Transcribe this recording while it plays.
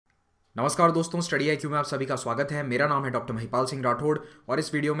नमस्कार दोस्तों, study I Q में आप सभी का स्वागत है। मेरा नाम है डॉक्टर महिपाल सिंह राठौड़ और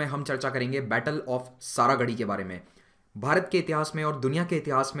इस वीडियो में हम चर्चा करेंगे बैटल ऑफ सारागढ़ी के बारे में। भारत के इतिहास में और दुनिया के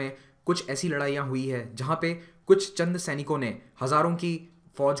इतिहास में कुछ ऐसी लड़ाइयाँ हुई है जहाँ पे कुछ चंद सैनिकों ने हज़ारों की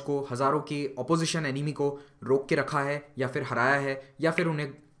फौज को, हज़ारों की अपोजिशन एनिमी को रोक के रखा है या फिर हराया है या फिर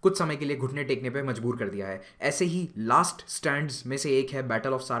उन्हें कुछ समय के लिए घुटने टेकने पे मजबूर कर दिया है। ऐसे ही लास्ट स्टैंड्स में से एक है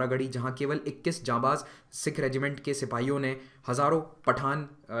बैटल ऑफ सारागढ़ी, जहां केवल 21 जांबाज सिख रेजिमेंट के सिपाहियों ने हज़ारों पठान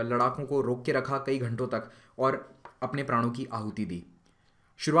लड़ाकों को रोक के रखा कई घंटों तक और अपने प्राणों की आहुति दी।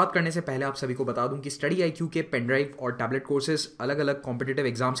 शुरुआत करने से पहले आप सभी को बता दूं कि स्टडी आई क्यू के पेन ड्राइव और टैबलेट कोर्सेज अलग अलग कॉम्पिटिटिव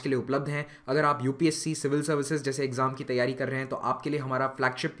एग्जाम्स के लिए उपलब्ध हैं। अगर आप यूपीएससी सिविल सर्विसेज जैसे एग्जाम की तैयारी कर रहे हैं तो आपके लिए हमारा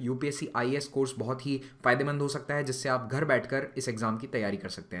फ्लैगशिप यूपीएससी आईएएस कोर्स बहुत ही फायदेमंद हो सकता है, जिससे आप घर बैठकर इस एग्जाम की तैयारी कर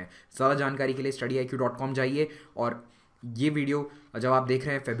सकते हैं। ज़्यादा जानकारी के लिए studyIQ.com जाइए। और ये वीडियो जब आप देख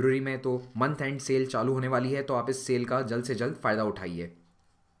रहे हैं फरवरी में, तो मंथ एंड सेल चालू होने वाली है, तो आप इस सेल का जल्द से जल्द फ़ायदा उठाइए।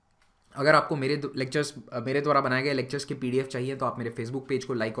 अगर आपको मेरे द्वारा बनाए गए लेक्चर्स के पीडीएफ चाहिए तो आप मेरे फेसबुक पेज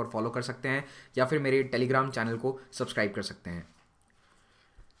को लाइक और फॉलो कर सकते हैं या फिर मेरे टेलीग्राम चैनल को सब्सक्राइब कर सकते हैं।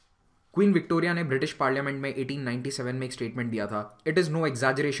 क्वीन विक्टोरिया ने ब्रिटिश पार्लियामेंट में 1897 में एक स्टेटमेंट दिया था। It is no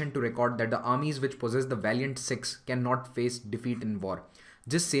exaggeration to record that the armies which poses the valiant Sikhs can not face defeat in war.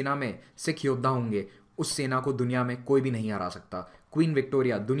 जिस सेना में सिख योद्धा होंगे उस सेना को दुनिया में कोई भी नहीं हरा सकता। क्वीन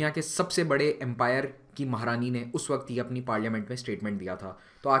विक्टोरिया दुनिया के सबसे बड़े एम्पायर की महारानी ने उस वक्त ही अपनी पार्लियामेंट में स्टेटमेंट दिया था।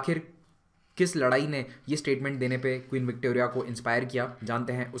 तो आखिर किस लड़ाई ने ये स्टेटमेंट देने पे क्वीन विक्टोरिया को इंस्पायर किया,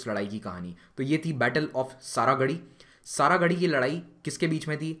 जानते हैं उस लड़ाई की कहानी। तो ये थी बैटल ऑफ सारागढ़ी। सारागढ़ी की लड़ाई किसके बीच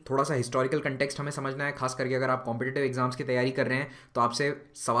में थी, थोड़ा सा हिस्टोरिकल कंटेक्स्ट हमें समझना है। खास करके अगर आप कॉम्पिटिटिव एग्जाम्स की तैयारी कर रहे हैं तो आपसे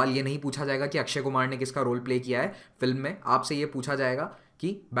सवाल ये नहीं पूछा जाएगा कि अक्षय कुमार ने किसका रोल प्ले किया है फिल्म में। आपसे ये पूछा जाएगा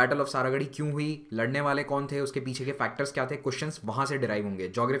कि बैटल ऑफ सारागढ़ी क्यों हुई, लड़ने वाले कौन थे, उसके पीछे के फैक्टर्स क्या थे। क्वेश्चंस वहाँ से डिराइव होंगे,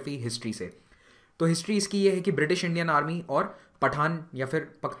 ज्योग्राफी, हिस्ट्री से। तो हिस्ट्री इसकी ये है कि ब्रिटिश इंडियन आर्मी और पठान या फिर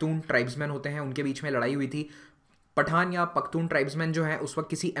पख्तून ट्राइब्समैन होते हैं, उनके बीच में लड़ाई हुई थी। पठान या पख्तून ट्राइब्समैन जो है उस वक्त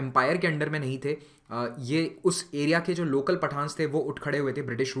किसी एम्पायर के अंडर में नहीं थे। ये उस एरिया के जो लोकल पठान्स थे वो उठ खड़े हुए थे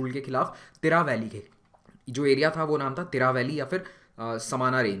ब्रिटिश रूल के खिलाफ। तिरा वैली के जो एरिया था वो नाम था तिरा वैली या फिर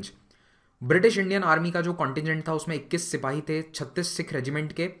समाना रेंज। ब्रिटिश इंडियन आर्मी का जो कॉन्टिजेंट था उसमें 21 सिपाही थे 36 सिख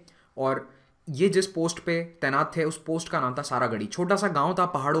रेजिमेंट के, और ये जिस पोस्ट पे तैनात थे उस पोस्ट का नाम था सारागढ़ी। छोटा सा गांव था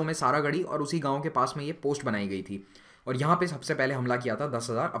पहाड़ों में सारागढ़ी, और उसी गांव के पास में ये पोस्ट बनाई गई थी। और यहाँ पे सबसे पहले हमला किया था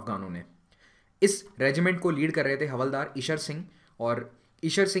 10,000 अफगानों ने। इस रेजिमेंट को लीड कर रहे थे हवलदार ईशर सिंह, और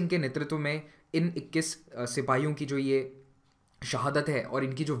ईशर सिंह के नेतृत्व में इन 21 सिपाहियों की जो ये शहादत है और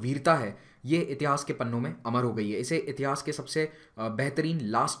इनकी जो वीरता है ये इतिहास के पन्नों में अमर हो गई है। इसे इतिहास के सबसे बेहतरीन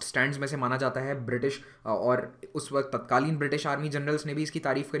लास्ट स्टैंड्स में से माना जाता है। ब्रिटिश और उस वक्त तत्कालीन ब्रिटिश आर्मी जनरल्स ने भी इसकी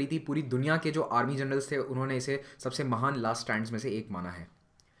तारीफ करी थी। पूरी दुनिया के जो आर्मी जनरल्स थे उन्होंने इसे सबसे महान लास्ट स्टैंड्स में से एक माना है।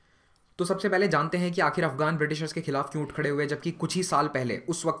 तो सबसे पहले जानते हैं कि आखिर अफगान ब्रिटिशर्स के खिलाफ क्यों उठ खड़े हुए, जबकि कुछ ही साल पहले,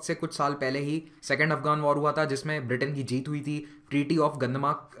 उस वक्त से कुछ साल पहले ही सेकेंड अफगान वॉर हुआ था जिसमें ब्रिटेन की जीत हुई थी। ट्रीटी ऑफ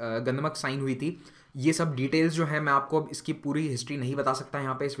गंदमक साइन हुई थी। ये सब डिटेल्स जो है मैं आपको अब इसकी पूरी हिस्ट्री नहीं बता सकता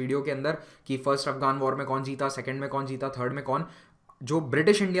यहाँ पे इस वीडियो के अंदर कि फर्स्ट अफगान वॉर में कौन जीता, सेकंड में कौन जीता, थर्ड में कौन। जो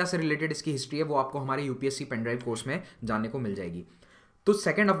ब्रिटिश इंडिया से रिलेटेड इसकी हिस्ट्री है वो आपको हमारे यूपीएससी पेनड्राइव कोर्स में जानने को मिल जाएगी। तो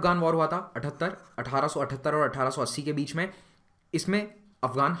सेकेंड अफगान वॉर हुआ था 1878 और 1880 के बीच में। इसमें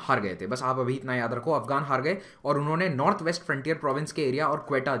अफगान हार गए थे, बस आप अभी इतना याद रखो, अफगान हार गए और उन्होंने नॉर्थ वेस्ट फ्रंटियर प्रोविंस के एरिया और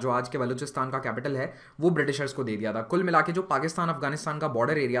क्वेटा जो आज के बलूचिस्तान का कैपिटल है वो ब्रिटिशर्स को दे दिया था। कुल मिला के जो पाकिस्तान अफगानिस्तान का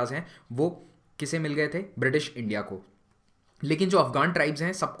बॉर्डर एरियाज हैं वो किसे मिल गए थे, ब्रिटिश इंडिया को। लेकिन जो अफगान ट्राइब्स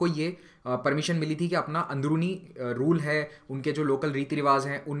हैं सबको ये परमिशन मिली थी कि अपना अंदरूनी रूल है, उनके जो लोकल रीति रिवाज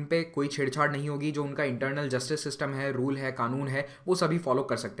हैं उन पे कोई छेड़छाड़ नहीं होगी। जो उनका इंटरनल जस्टिस सिस्टम है, रूल है, कानून है, वो सभी फॉलो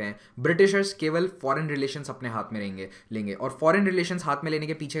कर सकते हैं। ब्रिटिशर्स केवल फॉरेन रिलेशंस अपने हाथ में लेंगे। और फॉरेन रिलेशंस हाथ में लेने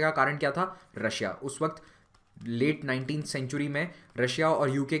के पीछे का कारण क्या था, रशिया। उस वक्त लेट 19th सेंचुरी में रशिया और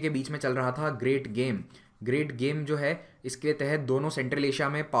यूके के बीच में चल रहा था ग्रेट गेम जो है, इसके तहत दोनों सेंट्रल एशिया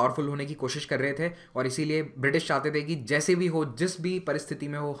में पावरफुल होने की कोशिश कर रहे थे। और इसीलिए ब्रिटिश चाहते थे कि जैसे भी हो, जिस भी परिस्थिति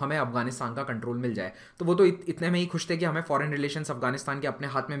में हो, हमें अफगानिस्तान का कंट्रोल मिल जाए। तो वो तो इतने में ही खुश थे कि हमें फॉरेन रिलेशंस अफगानिस्तान के अपने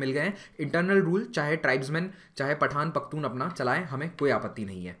हाथ में मिल गए हैं। इंटरनल रूल चाहे ट्राइब्समैन चाहे पठान पख्तून अपना चलाएं, हमें कोई आपत्ति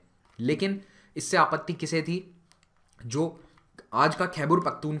नहीं है। लेकिन इससे आपत्ति किसे थी, जो आज का खैबर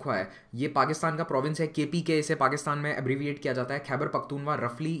पख्तूनख्वा है, ये पाकिस्तान का प्रोविंस है, केपीके इसे पाकिस्तान में एब्रीविएट किया जाता है। खैबर पख्तूनख्वा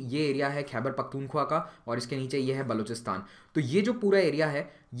रफली ये एरिया है खैबर पख्तूनख्वा का, और इसके नीचे ये है बलूचिस्तान। तो ये जो पूरा एरिया है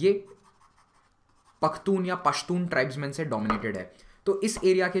ये पख्तून या पश्तून ट्राइब्समैन से डोमिनेटेड है। तो इस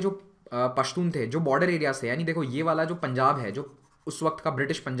एरिया के जो पश्तून थे, जो बॉर्डर एरियाज थे, यानी देखो ये वाला जो पंजाब है, जो उस वक्त का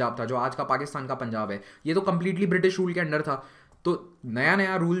ब्रिटिश पंजाब था, जो आज का पाकिस्तान का पंजाब है, ये तो कंप्लीटली ब्रिटिश रूल के अंडर था। तो नया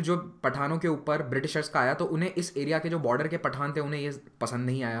नया रूल जो पठानों के ऊपर ब्रिटिशर्स का आया तो उन्हें इस एरिया के जो बॉर्डर के पठान थे उन्हें ये पसंद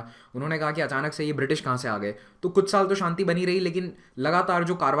नहीं आया। उन्होंने कहा कि अचानक से ये ब्रिटिश कहाँ से आ गए। तो कुछ साल तो शांति बनी रही, लेकिन लगातार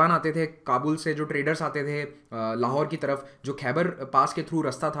जो कारवान आते थे काबुल से, जो ट्रेडर्स आते थे लाहौर की तरफ, जो खैबर पास के थ्रू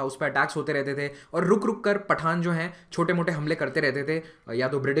रास्ता था उस पर अटैक्स होते रहते थे और रुक रुक कर पठान जो हैं छोटे मोटे हमले करते रहते थे, या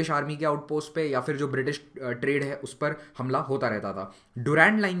तो ब्रिटिश आर्मी के आउटपोस्ट पे या फिर जो ब्रिटिश ट्रेड है उस पर हमला होता रहता था।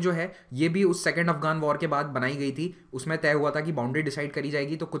 डुरैंड लाइन जो है ये भी उस सेकेंड अफगान वॉर के बाद बनाई गई थी। उसमें तय हुआ था कि बाउंड्री डिसाइड करी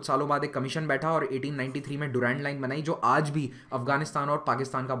जाएगी, तो कुछ सालों बाद एक कमीशन बैठा और 1893 में डुरैंड लाइन बनाई, जो आज भी अफगानिस्तान और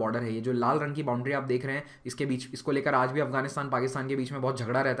पाकिस्तान का बॉर्डर है। ये जो लाल रंग की बाउंड्री आप देख रहे हैं इसके बीच, इसको लेकर आज भी अफगानिस्तान पाकिस्तान के बीच में बहुत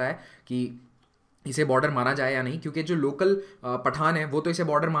झगड़ा रहता है कि इसे बॉर्डर माना जाए या नहीं, क्योंकि जो लोकल पठान है वो तो इसे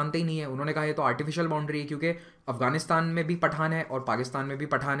बॉर्डर मानते ही नहीं है। उन्होंने कहा ये तो आर्टिफिशियल बाउंड्री है, क्योंकि अफगानिस्तान में भी पठान है और पाकिस्तान में भी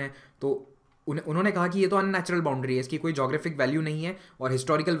पठान है, तो उन्होंने कहा कि ये तो अननेचुरल बाउंड्री है, इसकी कोई जोग्राफिक वैल्यू नहीं है और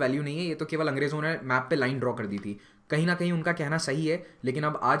हिस्टोरिकल वैल्यू नहीं है, ये तो केवल अंग्रेजों ने मैप पे लाइन ड्रॉ कर दी थी। कहीं ना कहीं उनका कहना सही है, लेकिन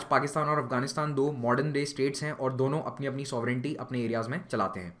अब आज पाकिस्तान और अफगानिस्तान दो मॉडर्न डे स्टेट्स हैं और दोनों अपनी अपनी सॉवरेंटी अपने एरियाज में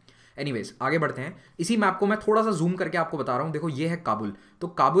चलाते हैं। एनीवेज आगे बढ़ते हैं। इसी मैप को मैं थोड़ा सा जूम करके आपको बता रहा हूँ। देखो ये है काबुल, तो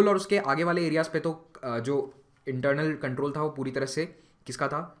काबुल और उसके आगे वाले एरियाज पे तो जो इंटरनल कंट्रोल था वो पूरी तरह से किसका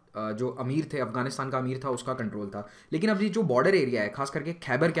था, जो अमीर थे, अफगानिस्तान का अमीर था उसका कंट्रोल था। लेकिन अब ये जो बॉर्डर एरिया है खास करके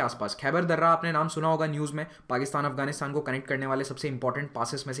खैबर के आसपास, खैबर दर्रा आपने नाम सुना होगा न्यूज़ में, पाकिस्तान अफगानिस्तान को कनेक्ट करने वाले सबसे इंपॉर्टेंट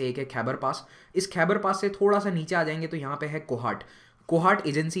पासेस में से एक है खैबर पास। इस खैबर पास से थोड़ा सा नीचे आ जाएंगे तो यहाँ पे है कोहाट। कोहाट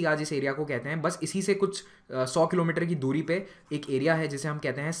एजेंसी आज इस एरिया को कहते हैं। बस इसी से कुछ 100 किलोमीटर की दूरी पे एक एरिया है जिसे हम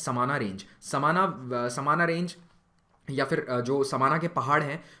कहते हैं समाना रेंज। समाना रेंज या फिर जो समाना के पहाड़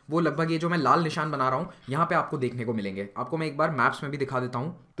हैं वो लगभग ये जो मैं लाल निशान बना रहा हूँ यहाँ पे आपको देखने को मिलेंगे। आपको मैं एक बार मैप्स में भी दिखा देता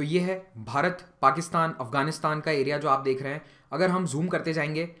हूँ। तो ये है भारत पाकिस्तान अफगानिस्तान का एरिया जो आप देख रहे हैं। अगर हम जूम करते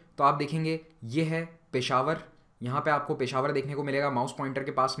जाएंगे तो आप देखेंगे ये है पेशावर, यहाँ पे आपको पेशावर देखने को मिलेगा माउस पॉइंटर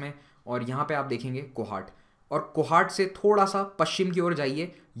के पास में, और यहाँ पे आप देखेंगे कोहाट। और कोहाट से थोड़ा सा पश्चिम की ओर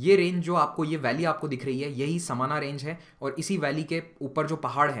जाइए, ये रेंज जो आपको, ये वैली आपको दिख रही है यही समाना रेंज है, और इसी वैली के ऊपर जो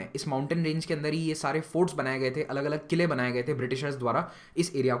पहाड़ हैं, इस माउंटेन रेंज के अंदर ही ये सारे फोर्ट्स बनाए गए थे, अलग अलग किले बनाए गए थे ब्रिटिशर्स द्वारा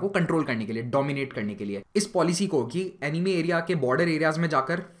इस एरिया को कंट्रोल करने के लिए, डोमिनेट करने के लिए। इस पॉलिसी को कि एनिमी एरिया के बॉर्डर एरियाज में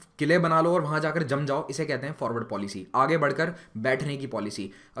जाकर किले बना लो और वहां जाकर जम जाओ, इसे कहते हैं फॉरवर्ड पॉलिसी, आगे बढ़कर बैठने की पॉलिसी।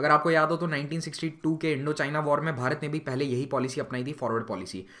 अगर आपको याद हो तो 1962 के इंडो चाइना वॉर में भारत ने भी पहले यही पॉलिसी अपनाई थी, फॉरवर्ड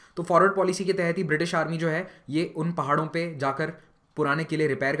पॉलिसी। तो फॉरवर्ड पॉलिसी के तहत ही ब्रिटिश आर्मी जो है ये उन पहाड़ों पे जाकर पुराने किले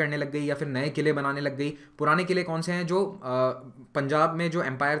रिपेयर करने लग गई या फिर नए किले बनाने लग गई। पुराने किले कौन से हैं, जो पंजाब में जो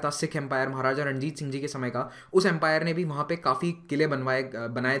एम्पायर था, सिख एम्पायर, महाराजा रणजीत सिंह जी के समय का, उस एम्पायर ने भी वहाँ पे काफ़ी किले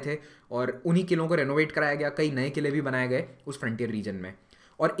बनाए थे और उन्हीं किलों को रेनोवेट कराया गया। कई नए किले भी बनाए गए उस फ्रंटियर रीजन में,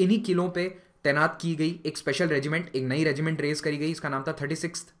 और इन्हीं किलों पे तैनात की गई एक स्पेशल रेजिमेंट, एक नई रेजिमेंट रेज करी गई। इसका नाम था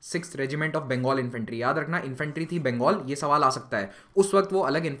 36th regiment of Bengal infantry. याद रखना इन्फेंट्री थी बंगाल, ये सवाल आ सकता है। उस वक्त वो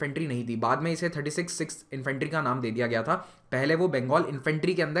अलग इन्फेंट्री नहीं थी, बाद में इसे 36th इन्फेंट्री का नाम दे दिया गया था। पहले वो बंगाल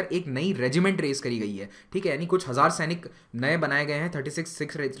इन्फेंट्री के अंदर एक नई रेजिमेंट रेज करी गई है, ठीक है, यानी कुछ हज़ार सैनिक नए बनाए गए हैं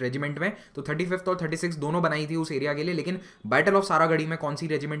 36th रेजिमेंट में। तो 35th और 36th दोनों बनाई थी उस एरिया के लिए, लेकिन बैटल ऑफ सारागढ़ी में कौन सी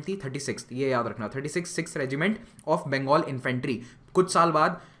रेजिमेंट थी, 36th, ये याद रखना, 36th regiment of Bengal infantry. कुछ साल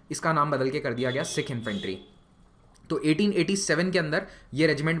बाद इसका नाम बदल के कर दिया गया सिख इन्फेंट्री। तो 1887 के अंदर ये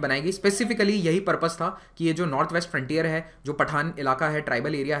रेजिमेंट बनाई गई। स्पेसिफिकली यही पर्पस था कि ये जो नॉर्थ वेस्ट फ्रंटियर है, जो पठान इलाका है,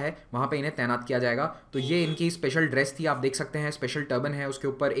 ट्राइबल एरिया है, वहाँ पे इन्हें तैनात किया जाएगा। तो ये इनकी स्पेशल ड्रेस थी, आप देख सकते हैं, स्पेशल टर्बन है, उसके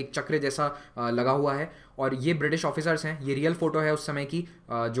ऊपर एक चक्र जैसा लगा हुआ है, और ये ब्रिटिश ऑफिसर्स हैं। ये रियल फोटो है उस समय की,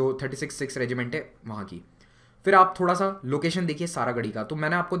 जो 36th रेजिमेंट है वहाँ की। फिर आप थोड़ा सा लोकेशन देखिए सारागढ़ी का। तो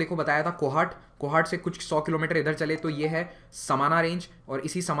मैंने आपको देखो बताया था कोहाट से कुछ 100 किलोमीटर इधर चले तो ये है समाना रेंज, और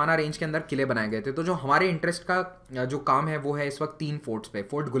इसी समाना रेंज के अंदर किले बनाए गए थे। तो जो हमारे इंटरेस्ट का जो काम है वो है इस वक्त 3 फोर्ट्स पे,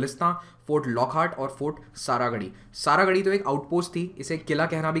 फोर्ट गुलिस्तान, फोर्ट लॉकहार्ट और फोर्ट सारागढ़ी। सारागढ़ी तो एक आउटपोस्ट थी, इसे किला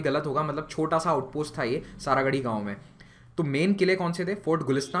कहना भी गलत होगा, मतलब छोटा सा आउटपोस्ट था ये सारागढ़ी गाँव में। तो मेन किले कौन से थे, फोर्ट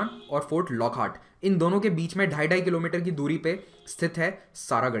गुलिस्तान और फोर्ट लॉकहार्ट। इन दोनों के बीच में 2.5 किलोमीटर की दूरी पे स्थित है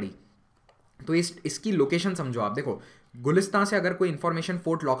सारागढ़ी। तो इसकी लोकेशन समझो आप। देखो गुलिस्तान से अगर कोई इन्फॉर्मेशन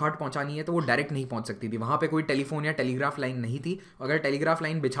फोर्ट लॉकहार्ट पहुंचानी है तो वो डायरेक्ट नहीं पहुंच सकती थी, वहाँ पे कोई टेलीफोन या टेलीग्राफ लाइन नहीं थी। अगर टेलीग्राफ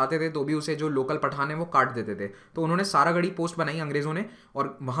लाइन बिछाते थे तो भी उसे जो लोकल पठान है वो काट देते थे। तो उन्होंने सारागढ़ी पोस्ट बनाई अंग्रेजों ने,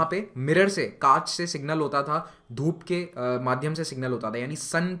 और वहाँ पे मिरर से, कांच से सिग्नल होता था, धूप के माध्यम से सिग्नल होता था, यानी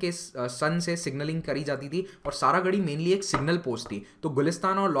सन से सिग्नलिंग करी जाती थी, और सारागढ़ी मेनली एक सिग्नल पोस्ट थी। तो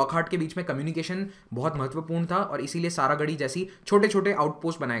गुलिस्तान और लॉकहार्ट के बीच में कम्युनिकेशन बहुत महत्वपूर्ण था, और इसीलिए सारागढ़ी जैसी छोटे छोटे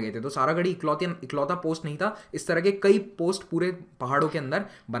आउटपोस्ट बनाए गए थे। तो सारागढ़ी इकलौता पोस्ट नहीं था, इस तरह के कई पोस्ट पूरे पहाड़ों के अंदर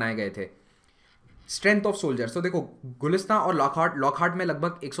बनाए गए थे। स्ट्रेंथ ऑफ सोल्जर्स, तो देखो गुलिस्तान और लॉकहार्ट में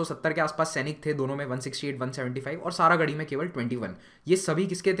लगभग 170 के आसपास सैनिक थे, दोनों में 168, 175, और सारागढ़ी में केवल 21। ये सभी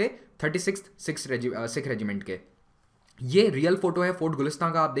किसके थे, 36th सिख रेजिमेंट के। ये रियल फोटो है फोर्ट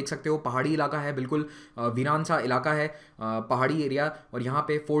गुलिस्तान का, आप देख सकते हो पहाड़ी इलाका है, बिल्कुल वीरान सा इलाका है, पहाड़ी एरिया, और यहाँ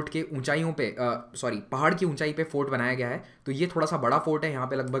पे फोर्ट के ऊंचाइयों पे पहाड़ की ऊंचाई पे फोर्ट बनाया गया है। तो ये थोड़ा सा बड़ा फोर्ट है, यहाँ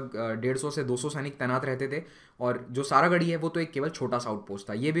पे लगभग 150 से 200 सैनिक तैनात रहते थे। और जो सारागढ़ी है वो तो एक केवल छोटा सा आउटपोस्ट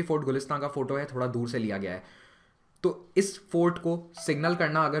था। ये भी फोर्ट गुलिस्तान का फोटो है, थोड़ा दूर से लिया गया है। तो इस फोर्ट को सिग्नल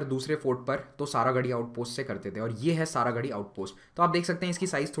करना अगर दूसरे फोर्ट पर तो सारागढ़ी आउटपोस्ट से करते थे, और ये है सारागढ़ी आउटपोस्ट। तो आप देख सकते हैं इसकी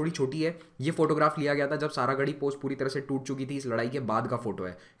साइज थोड़ी छोटी है। ये फोटोग्राफ लिया गया था जब सारागढ़ी पोस्ट पूरी तरह से टूट चुकी थी, इस लड़ाई के बाद का फोटो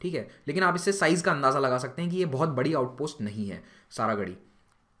है, ठीक है। लेकिन आप इससे साइज का अंदाजा लगा सकते हैं कि ये बहुत बड़ी आउटपोस्ट नहीं है सारागढ़ी।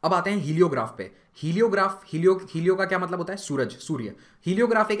 अब आते हैं हीलियोग्राफ पे। हीलियो का क्या मतलब होता है? सूर्य।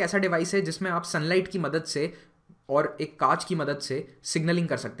 हीलियोग्राफ एक ऐसा डिवाइस है जिसमें आप सनलाइट की मदद से और एक कांच की मदद से सिग्नलिंग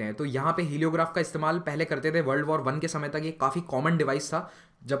कर सकते हैं। तो यहाँ पे हीलियोग्राफ का इस्तेमाल पहले करते थे वर्ल्ड वॉर 1 के समय तक। ये काफ़ी कॉमन डिवाइस था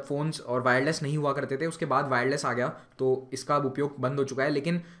जब फोन्स और वायरलेस नहीं हुआ करते थे। उसके बाद वायरलेस आ गया तो इसका अब उपयोग बंद हो चुका है,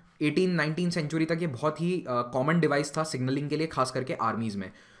 लेकिन 18-19 सेंचुरी तक ये बहुत ही कॉमन डिवाइस था सिग्नलिंग के लिए, खास करके आर्मीज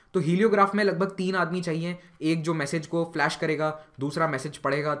में। तो हीलियोग्राफ में लगभग 3 आदमी चाहिए, एक जो मैसेज को फ्लैश करेगा, दूसरा मैसेज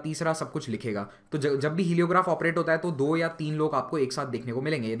पढ़ेगा, तीसरा सब कुछ लिखेगा। तो जब भी हीलियोग्राफ ऑपरेट होता है तो 2 या 3 लोग आपको एक साथ देखने को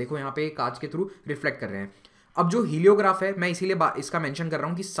मिलेंगे। ये देखो यहाँ पे कांच के थ्रू रिफ्लेक्ट कर रहे हैं। अब जो हीलियोग्राफ है, मैं इसीलिए इसका मेंशन कर रहा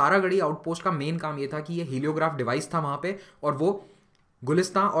हूँ कि सारागढ़ी आउटपोस्ट का मेन काम ये था कि ये हीलियोग्राफ डिवाइस था वहाँ पे, और वो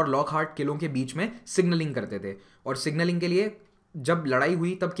गुलिस्तान और लॉकहार्ट किलों के बीच में सिग्नलिंग करते थे। और सिग्नलिंग के लिए जब लड़ाई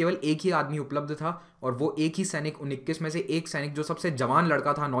हुई तब केवल एक ही आदमी उपलब्ध था, और वो एक ही सैनिक, 19 में से एक सैनिक जो सबसे जवान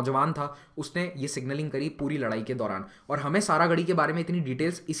लड़का था, नौजवान था, उसने ये सिग्नलिंग करी पूरी लड़ाई के दौरान। और हमें सारागढ़ी के बारे में इतनी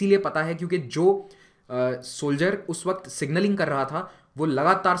डिटेल्स इसीलिए पता है क्योंकि जो सोल्जर उस वक्त सिग्नलिंग कर रहा था वो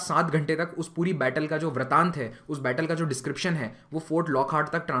लगातार 7 घंटे तक उस पूरी बैटल का जो वृतांत है, उस बैटल का जो डिस्क्रिप्शन है, वो फोर्ट लॉकहार्ट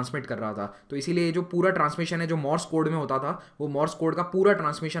तक ट्रांसमिट कर रहा था। तो इसीलिए ये जो पूरा ट्रांसमिशन है जो मॉर्स कोड में होता था, वो मॉर्स कोड का पूरा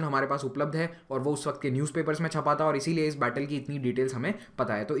ट्रांसमिशन हमारे पास उपलब्ध है, और वो उस वक्त के न्यूज़पेपर्स में छपा था, और इसीलिए इस बैटल की इतनी डिटेल्स हमें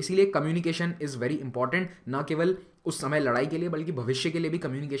पता है। तो इसीलिए कम्युनिकेशन इज़ वेरी इंपॉर्टेंट, ना केवल उस समय लड़ाई के लिए बल्कि भविष्य के लिए भी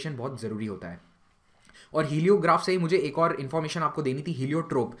कम्युनिकेशन बहुत ज़रूरी होता है। और हीलियोग्राफ से ही मुझे एक और इन्फॉर्मेशन आपको देनी थी,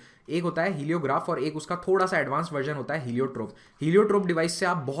 हीलियोट्रोप। एक होता है हीलियोग्राफ और एक उसका थोड़ा सा एडवांस वर्जन होता है हीलियोट्रोप। हीलियोट्रोप डिवाइस से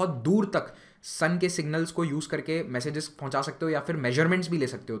आप बहुत दूर तक सन के सिग्नल्स को यूज़ करके मैसेजेस पहुंचा सकते हो या फिर मेजरमेंट्स भी ले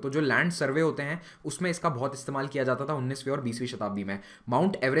सकते हो। तो जो लैंड सर्वे होते हैं उसमें इसका बहुत इस्तेमाल किया जाता था 19वीं और 20वीं शताब्दी में।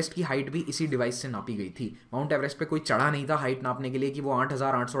 माउंट एवरेस्ट की हाइट भी इसी डिवाइस से नापी गई थी। माउंट एवरेस्ट पे कोई चढ़ा नहीं था हाइट नापने के लिए कि वो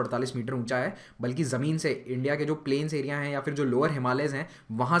 8,848 मीटर ऊंचा है, बल्कि ज़मीन से इंडिया के जो प्लेन्स एरिया हैं या फिर जो लोअर हिमालयज़ हैं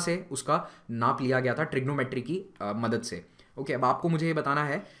वहाँ से उसका नाप लिया गया था ट्रिग्नोमेट्री की मदद से। ओके, अब आपको मुझे ये बताना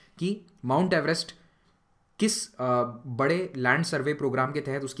है कि माउंट एवरेस्ट किस बड़े लैंड सर्वे प्रोग्राम के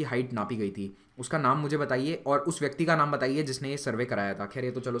तहत उसकी हाइट नापी गई थी, उसका नाम मुझे बताइए और उस व्यक्ति का नाम बताइए जिसने ये सर्वे कराया था। खैर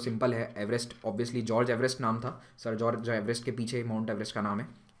ये तो चलो सिंपल है, एवरेस्ट ऑब्वियसली जॉर्ज एवरेस्ट नाम था, सर जॉर्ज एवरेस्ट के पीछे माउंट एवरेस्ट का नाम है।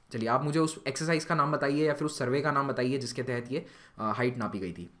 चलिए आप मुझे उस एक्सरसाइज का नाम बताइए या फिर उस सर्वे का नाम बताइए जिसके तहत ये हाइट नापी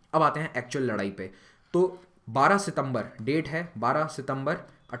गई थी। अब आते हैं एक्चुअल लड़ाई पे। तो 12 सितंबर डेट है, 12 सितंबर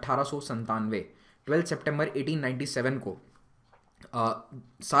 1897, 12 सितंबर 1897 को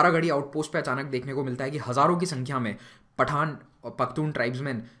सारागढ़ी आउटपोस्ट पे अचानक देखने को मिलता है कि हज़ारों की संख्या में पठान और पख्तून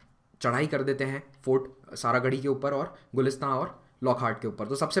ट्राइब्समैन चढ़ाई कर देते हैं फोर्ट सारागढ़ी के ऊपर और गुलिस्तान और लॉकहार्ट के ऊपर।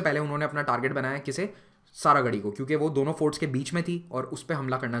 तो सबसे पहले उन्होंने अपना टारगेट बनाया किसे? सारागढ़ी को, क्योंकि वो दोनों फोर्ट्स के बीच में थी और उस पर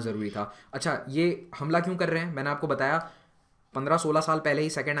हमला करना ज़रूरी था। अच्छा, ये हमला क्यों कर रहे हैं? मैंने आपको बताया 15-16 साल पहले ही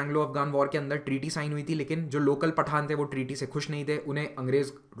सेकेंड एंग्लो अफगान वॉर के अंदर ट्रीटी साइन हुई थी, लेकिन जो लोकल पठान थे वो ट्रीटी से खुश नहीं थे, उन्हें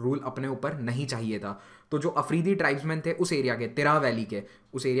अंग्रेज रूल अपने ऊपर नहीं चाहिए था। तो जो अफरीदी ट्राइब्समैन थे उस एरिया के, तिरा वैली के,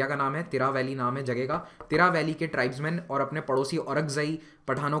 उस एरिया का नाम है तिरा वैली, नाम है जगह का, तिरा वैली के ट्राइब्समैन और अपने पड़ोसी औरकजई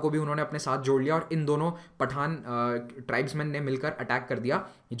पठानों को भी उन्होंने अपने साथ जोड़ लिया, और इन दोनों पठान ट्राइब्समैन ने मिलकर अटैक कर दिया,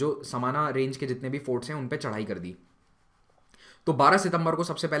 जो समाना रेंज के जितने भी फोर्ट्स हैं उन पर चढ़ाई कर दी। तो 12 सितंबर को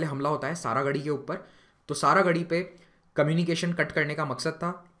सबसे पहले हमला होता है सारागढ़ी के ऊपर। तो सारागढ़ी पे कम्युनिकेशन कट करने का मकसद था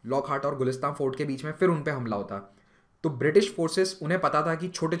लॉकहार्ट और गुलिस्तान फोर्ट के बीच में, फिर उन पे हमला होता। तो ब्रिटिश फोर्सेस, उन्हें पता था कि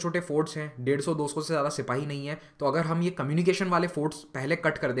छोटे छोटे फोर्ट्स हैं, 150-200 से ज़्यादा सिपाही नहीं है, तो अगर हम ये कम्युनिकेशन वाले फोर्ट्स पहले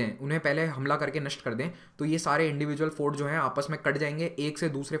कट कर दें, उन्हें पहले हमला करके नष्ट कर दें, तो ये सारे इंडिविजुअल फोर्ट जो हैं आपस में कट जाएंगे, एक से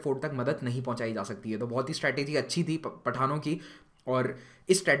दूसरे फोर्ट तक मदद नहीं पहुंचाई जा सकती है। तो बहुत ही स्ट्रैटेजी अच्छी थी पठानों की, और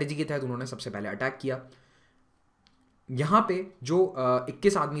इस स्ट्रैटेजी के तहत उन्होंने सबसे पहले अटैक किया। यहाँ पे जो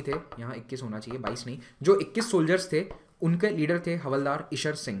 21 आदमी थे, यहाँ 21 होना चाहिए 22 नहीं, जो 21 सोल्जर्स थे उनके लीडर थे हवलदार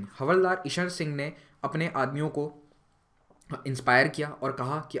ईशर सिंह। हवलदार ईशर सिंह ने अपने आदमियों को इंस्पायर किया और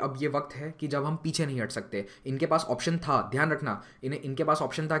कहा कि अब ये वक्त है कि जब हम पीछे नहीं हट सकते। इनके पास ऑप्शन था, ध्यान रखना, इनके पास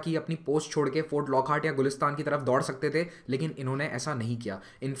ऑप्शन था कि अपनी पोस्ट छोड़ के फोर्ट लॉकहार्ट या गुलिस्तान की तरफ दौड़ सकते थे, लेकिन इन्होंने ऐसा नहीं किया।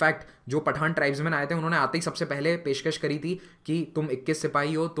 इनफैक्ट जो पठान ट्राइब्समैन आए थे उन्होंने आते ही सबसे पहले पेशकश करी थी कि तुम 21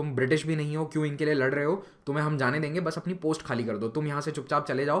 सिपाही हो, तुम ब्रिटिश भी नहीं हो, क्यों इनके लिए लड़ रहे हो, तुम्हें हम जाने देंगे, बस अपनी पोस्ट खाली कर दो, तुम यहाँ से चुपचाप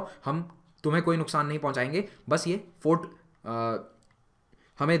चले जाओ, हम तुम्हें कोई नुकसान नहीं पहुँचाएंगे, बस ये फोर्ट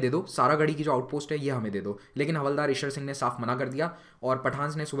हमें दे दो, सारागढ़ी की जो आउटपोस्ट है ये हमें दे दो। लेकिन हवलदार ईश्वर सिंह ने साफ मना कर दिया और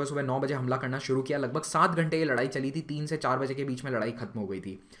पठान ने सुबह सुबह 9 बजे हमला करना शुरू किया। लगभग 7 घंटे ये लड़ाई चली थी, 3 से 4 बजे के बीच में लड़ाई खत्म हो गई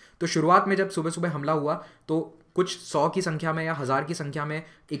थी। तो शुरुआत में जब सुबह सुबह हमला हुआ तो कुछ 100 की संख्या में या 1000 की संख्या में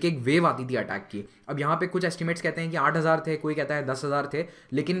एक एक वेव आती थी अटैक की। अब यहाँ पे कुछ एस्टिमेट्स कहते हैं कि 8000 थे, कोई कहता है 10,000 थे,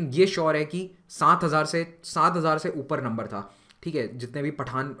 लेकिन ये श्योर है कि 7,000 से ऊपर नंबर था, ठीक है, जितने भी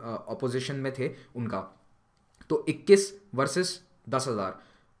पठान अपोजिशन में थे उनका। तो 21 वर्सेस 10,000,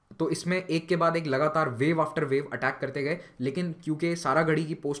 तो इसमें एक के बाद एक लगातार वेव आफ्टर वेव अटैक करते गए। लेकिन क्योंकि सारागढ़ी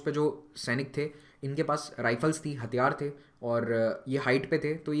की पोस्ट पे जो सैनिक थे इनके पास राइफल्स थी, हथियार थे और ये हाइट पे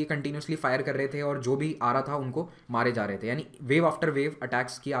थे, तो ये कंटिन्यूसली फायर कर रहे थे और जो भी आ रहा था उनको मारे जा रहे थे। यानी वेव आफ्टर वेव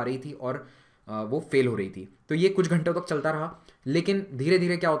अटैक्स की आ रही थी और वो फेल हो रही थी। तो ये कुछ घंटों तक चलता रहा। लेकिन धीरे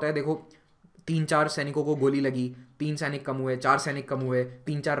धीरे क्या होता है, देखो 3-4 सैनिकों को गोली लगी, 3 सैनिक कम हुए, 4 सैनिक कम हुए,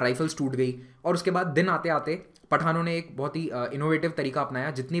 3-4 राइफल्स टूट गई। और उसके बाद दिन आते आते पठानों ने एक बहुत ही इनोवेटिव तरीका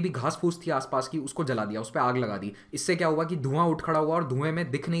अपनाया, जितनी भी घास फूस थी आसपास की उसको जला दिया, उस पर आग लगा दी। इससे क्या हुआ कि धुआं उठ खड़ा हुआ और धुएं में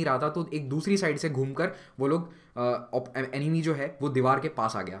दिख नहीं रहा था, तो एक दूसरी साइड से घूमकर वो लोग एनिमी जो है वो दीवार के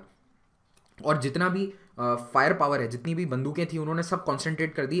पास आ गया। और जितना भी फायर पावर है, जितनी भी बंदूकें थी, उन्होंने सब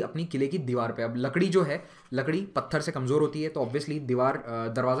कॉन्सेंट्रेट कर दी अपनी किले की दीवार पे। अब लकड़ी जो है, लकड़ी पत्थर से कमज़ोर होती है, तो ऑब्वियसली दीवार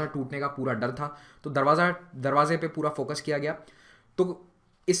दरवाज़ा टूटने का पूरा डर था, तो दरवाजे पे पूरा फोकस किया गया। तो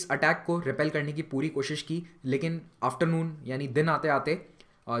इस अटैक को रिपेल करने की पूरी कोशिश की, लेकिन आफ्टरनून यानी दिन आते आते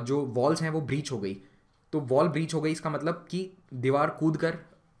जो वॉल्स हैं वो ब्रीच हो गई। तो वॉल ब्रीच हो गई, इसका मतलब कि दीवार कूद कर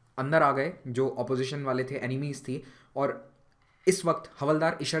अंदर आ गए जो अपोजिशन वाले थे, एनिमीज थी। और इस वक्त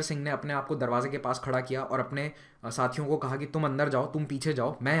हवलदार ईश्वर सिंह ने अपने आप को दरवाजे के पास खड़ा किया और अपने साथियों को कहा कि तुम अंदर जाओ, तुम पीछे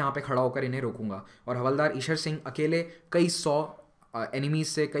जाओ, मैं यहाँ पे खड़ा होकर इन्हें रोकूंगा। और हवलदार ईश्वर सिंह अकेले कई 100 एनिमीज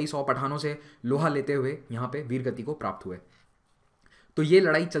से, कई 100 पठानों से लोहा लेते हुए यहाँ पे वीरगति को प्राप्त हुए। तो ये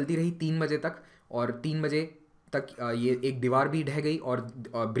लड़ाई चलती रही 3 बजे तक, और 3 बजे तक ये एक दीवार भी ढह गई और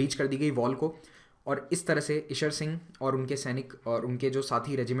ब्रीच कर दी गई वॉल को। और इस तरह से ईश्वर सिंह और उनके सैनिक और उनके जो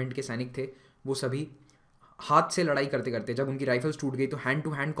साथी रेजिमेंट के सैनिक थे वो सभी हाथ से लड़ाई करते करते, जब उनकी राइफल्स टूट गई तो हैंड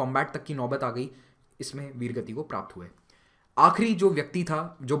टू हैंड कॉम्बैट तक की नौबत आ गई, इसमें वीरगति को प्राप्त हुए। आखिरी जो व्यक्ति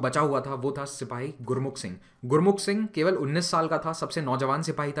था जो बचा हुआ था वो था सिपाही गुरमुख सिंह। गुरमुख सिंह केवल 19 साल का था, सबसे नौजवान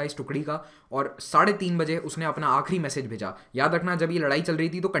सिपाही था इस टुकड़ी का, और 3:30 बजे उसने अपना आखिरी मैसेज भेजा। याद रखना, जब ये लड़ाई चल रही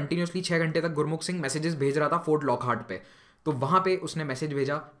थी तो कंटिन्यूसली 6 घंटे तक गुरमुख सिंह मैसेजेस भेज रहा था फोर्ट लॉकहार्ट पे। तो वहां पे उसने मैसेज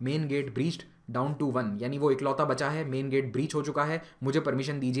भेजा, main gate breached down to 1, यानी वो इकलौता बचा है, मेन गेट ब्रीच हो चुका है, मुझे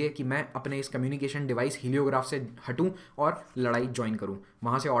परमिशन दीजिए कि मैं अपने इस कम्युनिकेशन डिवाइस हीलियोग्राफ से हटूं और लड़ाई ज्वाइन करूं।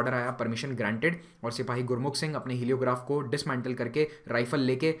 वहां से ऑर्डर आया, परमिशन ग्रांटेड, और सिपाही गुरमुख सिंह अपने हीलियोग्राफ को डिसमेंटल करके राइफल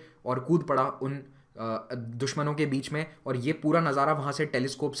लेके और कूद पड़ा उन दुश्मनों के बीच में। और ये पूरा नज़ारा वहाँ से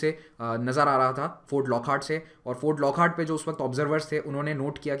टेलीस्कोप से नज़र आ रहा था फोर्ट लॉकहार्ट से। और फोर्ट लॉकहार्ट पे जो उस वक्त ऑब्जर्वर्स थे उन्होंने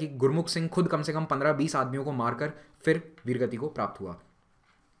नोट किया कि गुरमुख सिंह खुद कम से कम 15-20 आदमियों को मारकर फिर वीरगति को प्राप्त हुआ।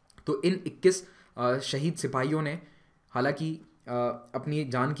 तो इन 21 शहीद सिपाहियों ने हालांकि अपनी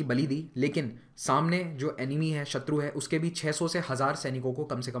जान की बलि दी, लेकिन सामने जो एनिमी है, शत्रु है, उसके भी 600 से 1000 सैनिकों को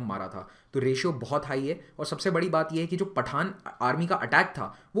कम से कम मारा था। तो रेशियो बहुत हाई है। और सबसे बड़ी बात यह है कि जो पठान आर्मी का अटैक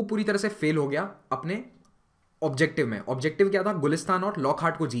था वो पूरी तरह से फेल हो गया अपने ऑब्जेक्टिव में। ऑब्जेक्टिव क्या था? गुलिस्तान और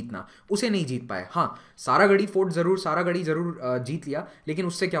लॉकहार्ट को जीतना, उसे नहीं जीत पाए। हाँ, सारागढ़ी जरूर जीत लिया, लेकिन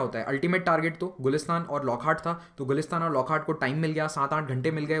उससे क्या होता है, अल्टीमेट टारगेट तो गुलिस्तान और लॉकहार्ट था। तो गुलिस्तान और लॉकहार्ट को टाइम मिल गया, 7-8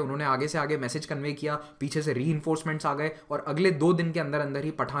 घंटे मिल गए, उन्होंने आगे से आगे मैसेज कन्वे किया, पीछे से रीइंफोर्समेंट्स आ गए, और अगले 2 दिन के अंदर अंदर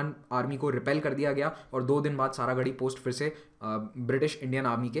ही पठान आर्मी को रिपेल कर दिया गया। और 2 दिन बाद सारागढ़ी पोस्ट फिर से ब्रिटिश इंडियन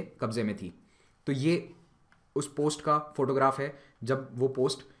आर्मी के कब्जे में थी। तो ये उस पोस्ट का फोटोग्राफ है जब वो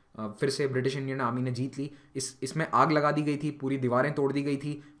पोस्ट फिर से ब्रिटिश इंडियन आर्मी ने जीत ली। इसमें आग लगा दी गई थी, पूरी दीवारें तोड़ दी गई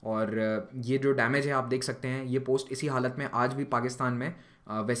थी, और ये जो डैमेज है आप देख सकते हैं। ये पोस्ट इसी हालत में आज भी पाकिस्तान में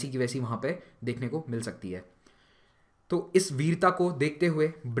वैसी की वैसी वहाँ पे देखने को मिल सकती है। तो इस वीरता को देखते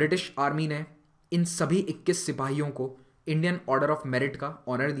हुए ब्रिटिश आर्मी ने इन सभी 21 सिपाहियों को इंडियन ऑर्डर ऑफ मेरिट का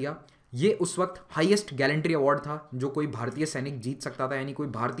ऑनर दिया। ये उस वक्त हाईएस्ट गैलेंट्री अवार्ड था जो कोई भारतीय सैनिक जीत सकता था। यानी कोई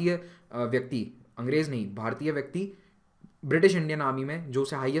भारतीय व्यक्ति, अंग्रेज नहीं, भारतीय व्यक्ति ब्रिटिश इंडियन आर्मी में जो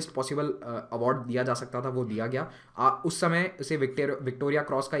उसे हाईएस्ट पॉसिबल अवार्ड दिया जा सकता था वो दिया गया। उस समय इसे विक्टोरिया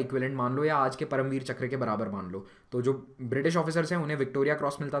क्रॉस का इक्विवेलेंट मान लो या आज के परमवीर चक्र के बराबर मान लो। तो जो ब्रिटिश ऑफिसर्स हैं उन्हें विक्टोरिया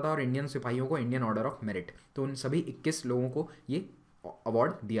क्रॉस मिलता था और इंडियन सिपाहियों को इंडियन ऑर्डर ऑफ मेरिट। तो उन सभी 21 लोगों को ये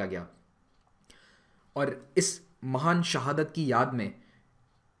अवार्ड दिया गया। और इस महान शहादत की याद में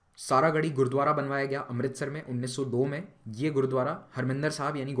सारागढ़ी गुरुद्वारा बनवाया गया अमृतसर में 1902 में। ये गुरुद्वारा हरमिंदर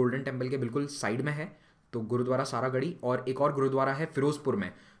साहब यानी गोल्डन टेम्पल के बिल्कुल साइड में है। तो गुरुद्वारा सारागढ़ी, और एक और गुरुद्वारा है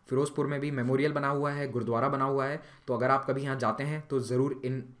फिरोजपुर में भी मेमोरियल बना हुआ है, गुरुद्वारा बना हुआ है। तो अगर आप कभी यहाँ जाते हैं तो ज़रूर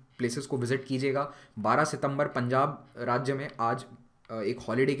इन प्लेसेस को विजिट कीजिएगा। 12 सितंबर पंजाब राज्य में आज एक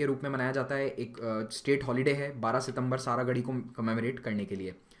हॉलीडे के रूप में मनाया जाता है, एक स्टेट हॉलीडे है 12 सितंबर सारागढ़ी को कमेमोरेट करने के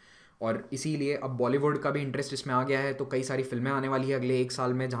लिए। और इसीलिए अब बॉलीवुड का भी इंटरेस्ट इसमें आ गया है, तो कई सारी फिल्में आने वाली है अगले एक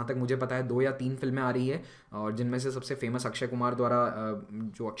साल में। जहाँ तक मुझे पता है 2 या 3 फिल्में आ रही है, और जिनमें से सबसे फेमस अक्षय कुमार द्वारा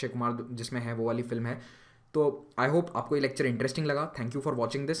जो अक्षय कुमार जिसमें है वो वाली फिल्म है। तो आई होप आपको ये लेक्चर इंटरेस्टिंग लगा। Thank you for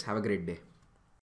watching this. Have a great day.